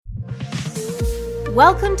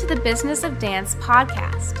Welcome to the Business of Dance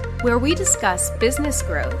podcast, where we discuss business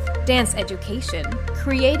growth, dance education,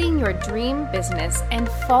 creating your dream business, and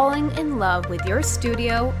falling in love with your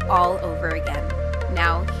studio all over again.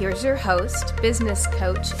 Now, here's your host, business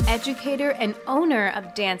coach, educator, and owner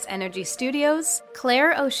of Dance Energy Studios,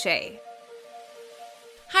 Claire O'Shea.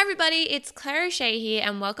 Hi everybody, it's Claire O'Shea here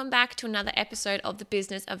and welcome back to another episode of the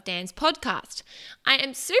Business of Dance podcast. I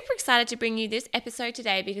am super excited to bring you this episode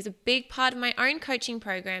today because a big part of my own coaching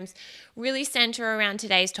programs really center around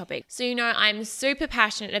today's topic. So you know I'm super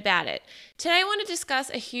passionate about it. Today I want to discuss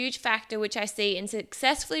a huge factor which I see in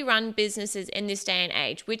successfully run businesses in this day and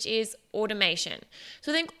age, which is automation.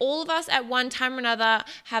 So I think all of us at one time or another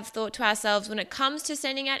have thought to ourselves when it comes to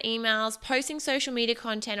sending out emails, posting social media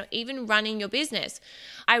content, or even running your business,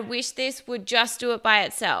 I wish this would just do it by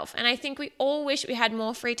itself. And I think we all wish we had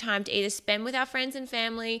more free time to either spend with our friends and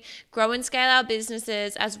family, grow and scale our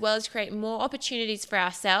businesses, as well as create more opportunities for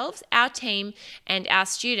ourselves, our team, and our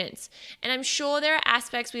students. And I'm sure there are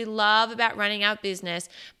aspects we love about running our business,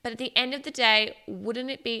 but at the end of the day,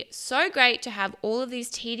 wouldn't it be so great to have all of these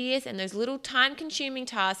tedious and those little time-consuming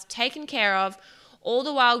tasks taken care of, all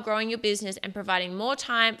the while growing your business and providing more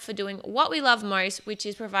time for doing what we love most, which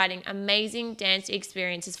is providing amazing dance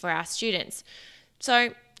experiences for our students.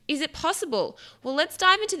 So, is it possible? Well, let's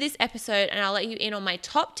dive into this episode and I'll let you in on my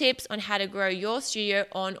top tips on how to grow your studio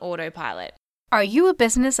on autopilot. Are you a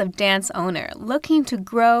business of dance owner looking to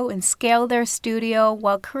grow and scale their studio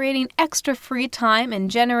while creating extra free time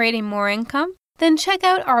and generating more income? Then check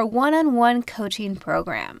out our one-on-one coaching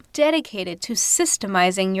program dedicated to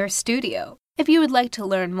systemizing your studio. If you would like to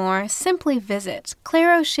learn more, simply visit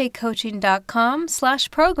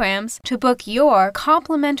claireo'sheacoaching.com/programs to book your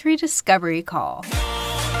complimentary discovery call.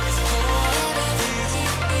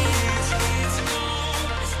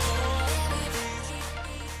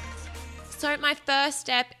 So my first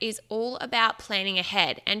step is all about planning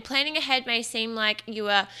ahead. And planning ahead may seem like you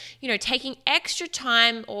are, taking extra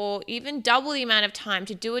time or even double the amount of time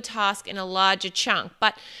to do a task in a larger chunk.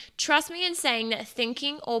 But trust me in saying that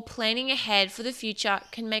thinking or planning ahead for the future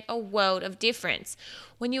can make a world of difference.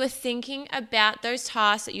 When you are thinking about those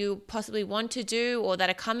tasks that you possibly want to do or that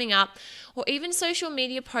are coming up, or even social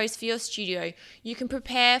media posts for your studio, you can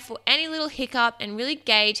prepare for any little hiccup and really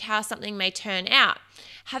gauge how something may turn out.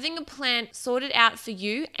 Having a plan sorted out for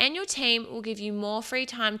you and your team will give you more free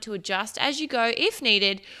time to adjust as you go if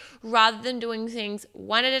needed, rather than doing things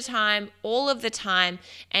one at a time, all of the time,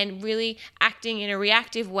 and really acting in a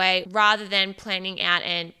reactive way rather than planning out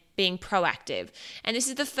and being proactive. And this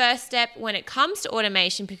is the first step when it comes to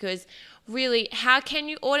automation, because really, how can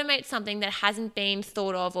you automate something that hasn't been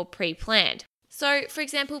thought of or pre-planned? So, for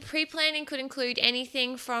example, pre-planning could include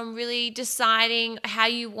anything from really deciding how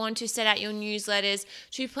you want to set out your newsletters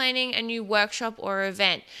to planning a new workshop or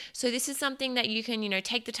event. So this is something that you can,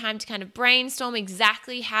 take the time to kind of brainstorm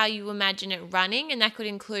exactly how you imagine it running, and that could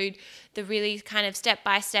include the really kind of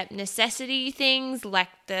step-by-step necessity things like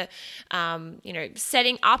the,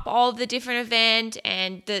 setting up all the different event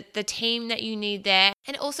and the team that you need there.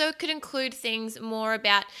 And also it could include things more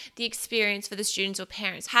about the experience for the students or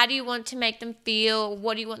parents. How do you want to make them feel?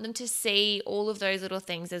 What do you want them to see? All of those little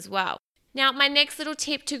things as well. Now, my next little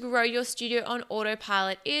tip to grow your studio on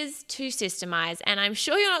autopilot is to systemize. And I'm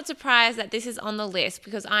sure you're not surprised that this is on the list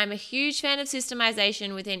because I'm a huge fan of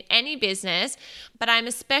systemization within any business, but I'm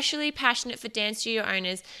especially passionate for dance studio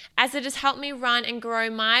owners as it has helped me run and grow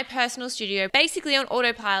my personal studio basically on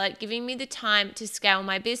autopilot, giving me the time to scale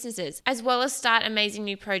my businesses, as well as start amazing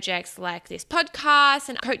new projects like this podcast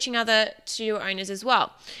and coaching other studio owners as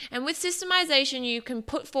well. And with systemization, you can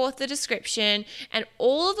put forth the description and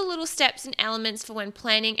all of the little steps and elements for when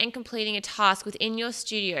planning and completing a task within your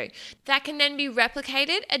studio that can then be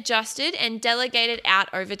replicated, adjusted, and delegated out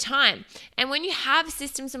over time. And when you have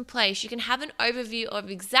systems in place, you can have an overview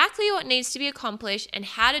of exactly what needs to be accomplished and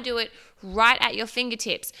how to do it right at your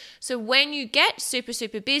fingertips. So when you get super,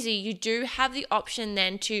 super busy, you do have the option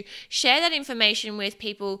then to share that information with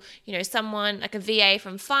people, someone like a VA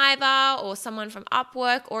from Fiverr or someone from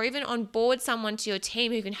Upwork, or even onboard someone to your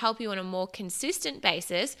team who can help you on a more consistent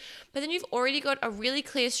basis. But then you've already got a really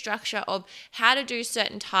clear structure of how to do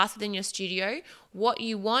certain tasks within your studio, what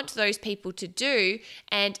you want those people to do,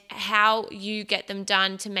 and how you get them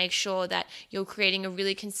done to make sure that you're creating a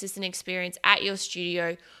really consistent experience at your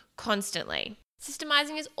studio constantly.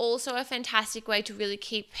 Systemizing is also a fantastic way to really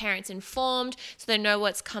keep parents informed so they know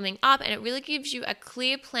what's coming up, and it really gives you a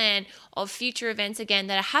clear plan of future events again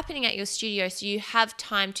that are happening at your studio, so you have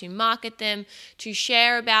time to market them, to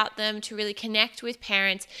share about them, to really connect with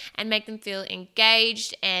parents and make them feel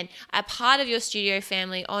engaged and a part of your studio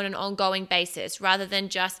family on an ongoing basis, rather than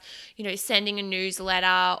just, sending a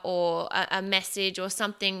newsletter or a message or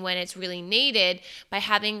something when it's really needed. By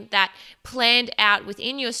having that planned out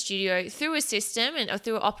within your studio through a system or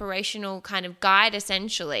through an operational kind of guide,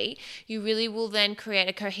 essentially, you really will then create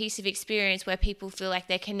a cohesive experience where people feel like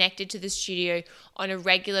they're connected to the studio on a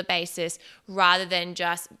regular basis, rather than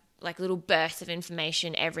just like little bursts of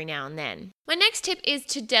information every now and then. My next tip is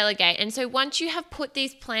to delegate. And so once you have put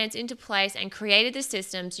these plans into place and created the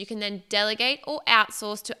systems, you can then delegate or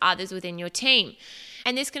outsource to others within your team.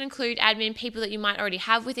 And this can include admin people that you might already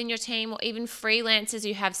have within your team, or even freelancers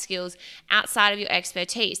who have skills outside of your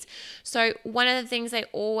expertise. So one of the things I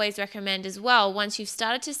always recommend as well, once you've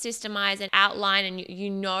started to systemize and outline and you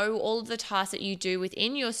know all of the tasks that you do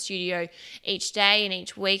within your studio each day and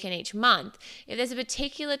each week and each month, if there's a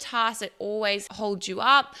particular task that always holds you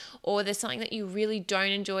up, or there's something that you really don't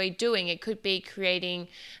enjoy doing, it could be creating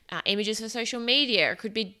images for social media, it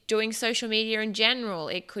could be doing social media in general,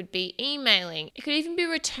 it could be emailing, it could even be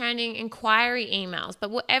returning inquiry emails.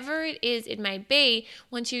 But whatever it is it may be,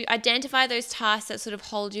 once you identify those tasks that sort of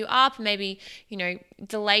hold you up, maybe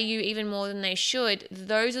delay you even more than they should,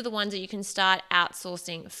 those are the ones that you can start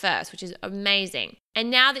outsourcing first, which is amazing. And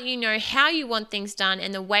now that you know how you want things done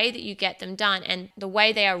and the way that you get them done and the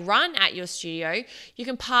way they are run at your studio, you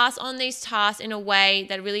can pass on these tasks in a way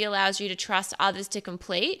that really allows you to trust others to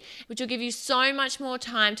complete, which will give you so much more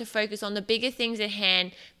time to focus on the bigger things at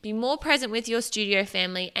hand, be more present with your studio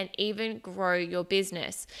family, and even grow your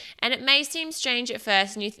business. And it may seem strange at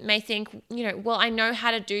first, and you may think, well, I know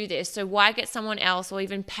how to do this, so why get someone else or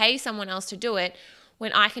even pay someone else to do it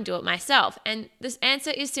when I can do it myself? And this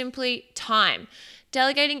answer is simply time.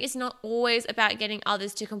 Delegating is not always about getting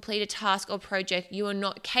others to complete a task or project you are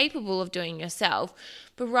not capable of doing yourself,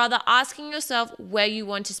 but rather asking yourself where you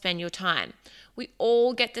want to spend your time. We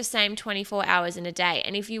all get the same 24 hours in a day,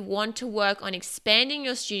 and if you want to work on expanding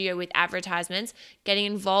your studio with advertisements, getting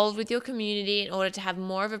involved with your community in order to have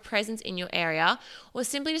more of a presence in your area, or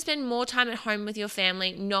simply to spend more time at home with your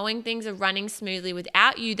family, knowing things are running smoothly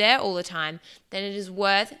without you there all the time, then it is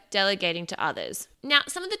worth delegating to others. Now,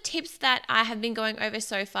 some of the tips that I have been going over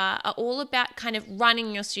so far are all about kind of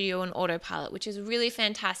running your studio on autopilot, which is really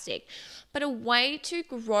fantastic. But a way to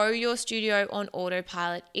grow your studio on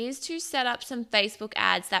autopilot is to set up some Facebook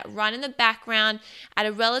ads that run in the background at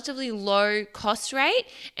a relatively low cost rate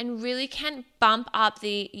and really can bump up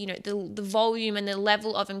the volume and the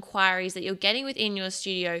level of inquiries that you're getting within your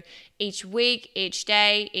studio each week, each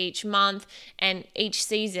day, each month, and each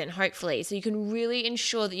season, hopefully. So you can really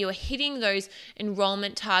ensure that you're hitting those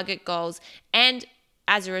enrollment target goals, and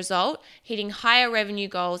as a result, hitting higher revenue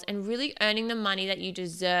goals and really earning the money that you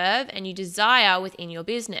deserve and you desire within your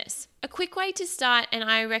business. A quick way to start, and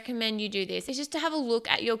I recommend you do this, is just to have a look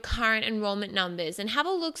at your current enrollment numbers and have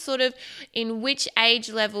a look sort of in which age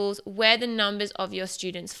levels where the numbers of your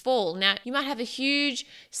students fall. Now, you might have a huge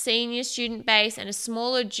senior student base and a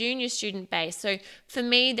smaller junior student base. So for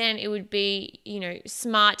me, then it would be,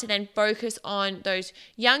 smart to then focus on those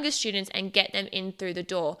younger students and get them in through the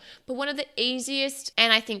door. But one of the easiest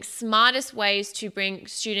and I think smartest ways to bring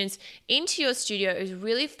students into your studio is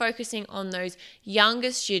really focusing on those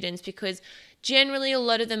younger students, because generally a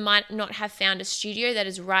lot of them might not have found a studio that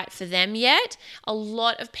is right for them yet. A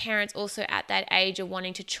lot of parents also at that age are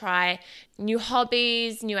wanting to try new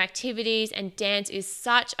hobbies, new activities, and dance is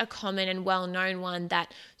such a common and well-known one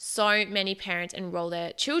that so many parents enroll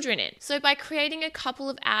their children in. So by creating a couple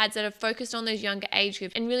of ads that are focused on those younger age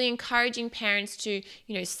groups and really encouraging parents to,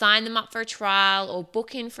 sign them up for a trial or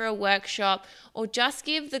book in for a workshop or just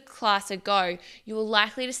give the class a go, you will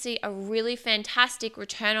likely to see a really fantastic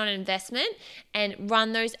return on investment and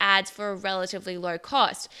run those ads for a relatively low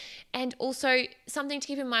cost. And also something to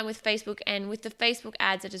keep in mind with Facebook and with the Facebook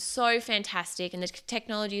ads, it is so fantastic and the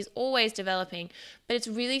technology is always developing, but it's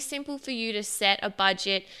really simple for you to set a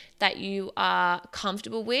budget that you are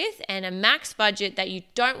comfortable with and a max budget that you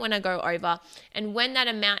don't want to go over. And when that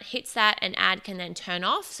amount hits that, an ad can then turn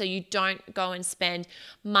off, so you don't go and spend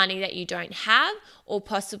money that you don't have, or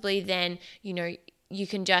possibly then, you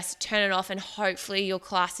can just turn it off and hopefully your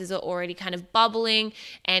classes are already kind of bubbling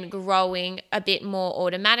and growing a bit more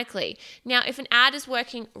automatically. Now, if an ad is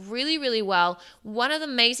working really, really well, one of the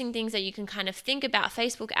amazing things that you can kind of think about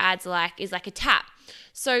Facebook ads is like a tap.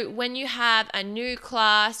 So when you have a new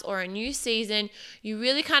class or a new season, you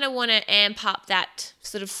really kind of want to amp up that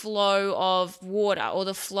sort of flow of water or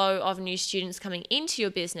the flow of new students coming into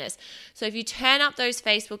your business. So if you turn up those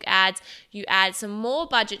Facebook ads, you add some more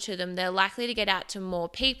budget to them, they're likely to get out to more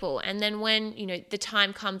people. And then when, the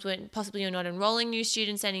time comes when possibly you're not enrolling new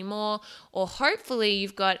students anymore, or hopefully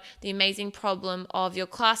you've got the amazing problem of your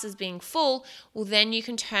classes being full, well, then you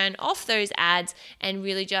can turn off those ads and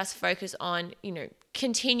really just focus on,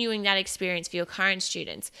 continuing that experience for your current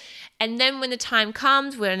students. And then when the time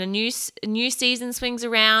comes, when a new season swings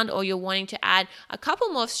around, or you're wanting to add a couple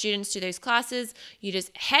more students to those classes, you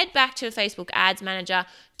just head back to the Facebook Ads Manager,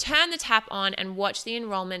 turn the tap on, and watch the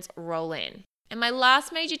enrollments roll in. And my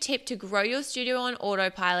last major tip to grow your studio on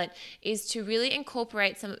autopilot is to really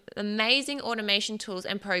incorporate some amazing automation tools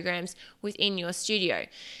and programs within your studio.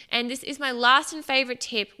 And this is my last and favorite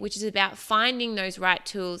tip, which is about finding those right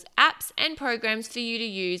tools, apps, and programs for you to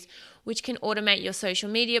use, which can automate your social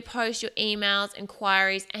media posts, your emails,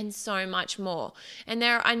 inquiries, and so much more. And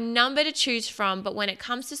there are a number to choose from, but when it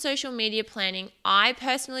comes to social media planning, I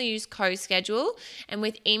personally use CoSchedule, and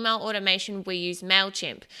with email automation, we use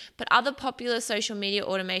MailChimp. But other popular social media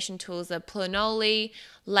automation tools are Planoly,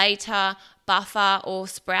 Later, Buffer, or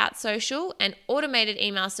Sprout Social, and automated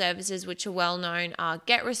email services which are well known are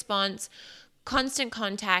GetResponse, Constant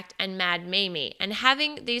Contact, and MadMimi. And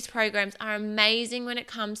having these programs are amazing when it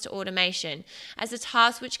comes to automation, as a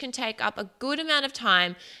task which can take up a good amount of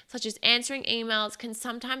time, such as answering emails, can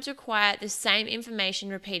sometimes require the same information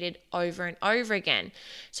repeated over and over again.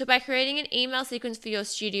 So by creating an email sequence for your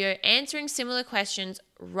studio, answering similar questions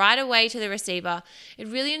right away to the receiver, it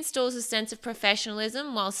really installs a sense of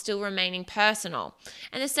professionalism while still remaining personal.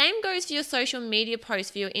 And the same goes for your social media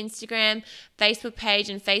posts for your Instagram, Facebook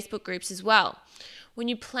page, and Facebook groups as well. When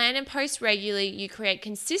you plan and post regularly, you create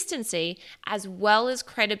consistency as well as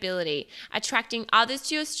credibility, attracting others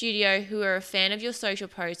to your studio who are a fan of your social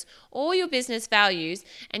posts or your business values,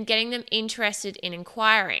 and getting them interested in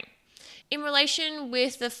inquiring. In relation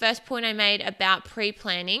with the first point I made about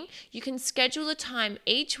pre-planning, you can schedule a time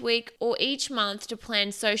each week or each month to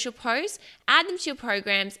plan social posts, add them to your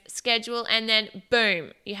programs, schedule, and then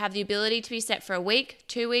boom, you have the ability to be set for a week,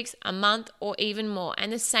 2 weeks, a month, or even more.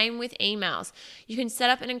 And the same with emails. You can set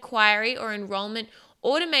up an inquiry or enrollment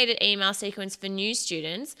automated email sequence for new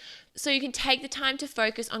students, so you can take the time to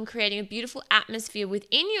focus on creating a beautiful atmosphere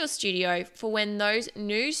within your studio for when those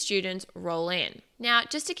new students roll in. Now,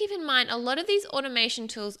 just to keep in mind, a lot of these automation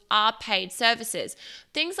tools are paid services.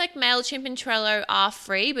 Things like MailChimp and Trello are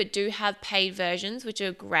free, but do have paid versions, which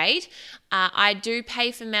are great. I do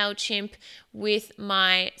pay for MailChimp with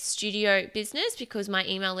my studio business because my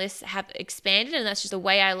email lists have expanded, and that's just the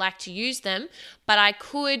way I like to use them. But I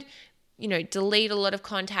could delete a lot of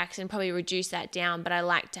contacts and probably reduce that down. But I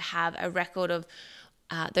like to have a record of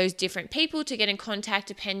those different people to get in contact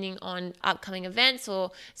depending on upcoming events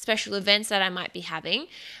or special events that I might be having.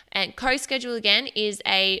 And CoSchedule, again, is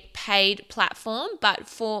a paid platform, but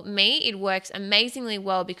for me, it works amazingly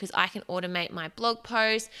well because I can automate my blog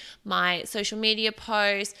posts, my social media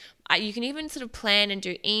posts. You can even sort of plan and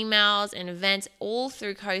do emails and events all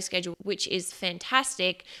through CoSchedule, which is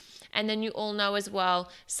fantastic. And then you all know as well,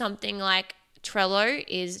 something like Trello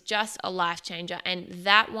is just a life changer, and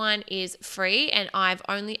that one is free, and I've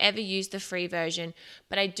only ever used the free version,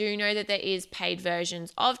 but I do know that there is paid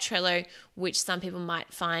versions of Trello which some people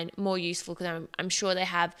might find more useful because I'm sure they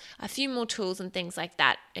have a few more tools and things like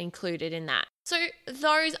that included in that. So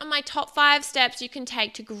those are my top 5 steps you can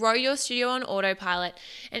take to grow your studio on autopilot,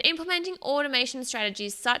 and implementing automation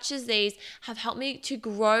strategies such as these have helped me to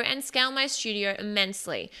grow and scale my studio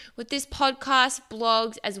immensely with this podcast,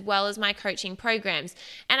 blogs, as well as my coaching programs.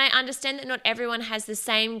 And I understand that not everyone has the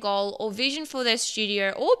same goal or vision for their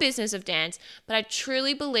studio or business of dance, but I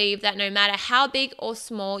truly believe that no matter how big or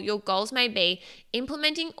small your goals may be,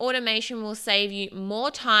 implementing automation will save you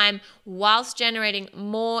more time whilst generating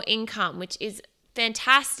more income, which is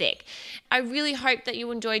fantastic. I really hope that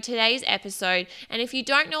you enjoyed today's episode. And if you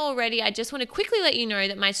don't know already, I just want to quickly let you know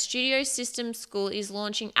that my Studio Systems School is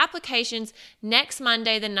launching applications next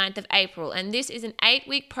Monday, the 9th of April. And this is an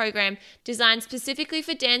 8-week program designed specifically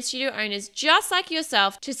for dance studio owners just like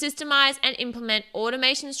yourself to systemize and implement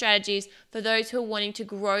automation strategies for those who are wanting to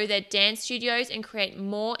grow their dance studios and create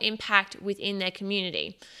more impact within their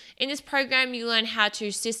community. In this program, you learn how to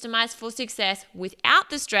systemize for success without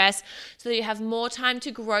the stress so that you have more time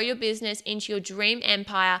to grow your business into your dream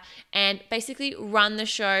empire and basically run the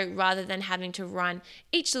show rather than having to run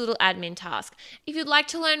each little admin task. If you'd like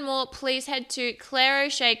to learn more, please head to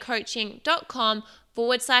claireo'sheacoaching.com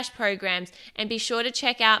www.businessofdance.net/programs, and be sure to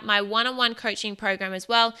check out my one-on-one coaching program as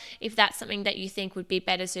well if that's something that you think would be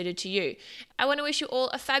better suited to you. I want to wish you all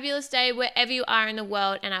a fabulous day wherever you are in the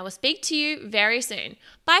world, and I will speak to you very soon.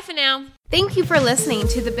 Bye for now. Thank you for listening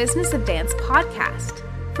to the Business of Dance podcast.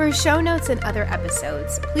 For show notes and other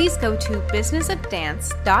episodes, please go to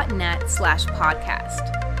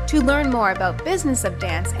businessofdance.net/podcast. To learn more about Business of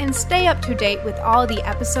Dance and stay up to date with all the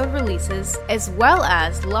episode releases, as well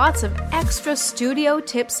as lots of extra studio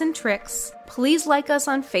tips and tricks, please like us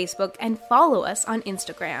on Facebook and follow us on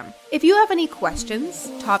Instagram. If you have any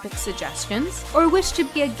questions, topic suggestions, or wish to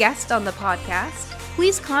be a guest on the podcast,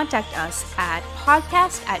 please contact us at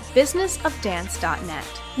podcast@businessofdance.net.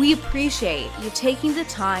 We appreciate you taking the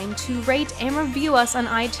time to rate and review us on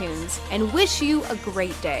iTunes and wish you a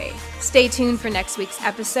great day. Stay tuned for next week's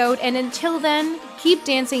episode, and until then, keep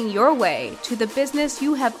dancing your way to the business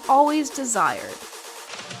you have always desired.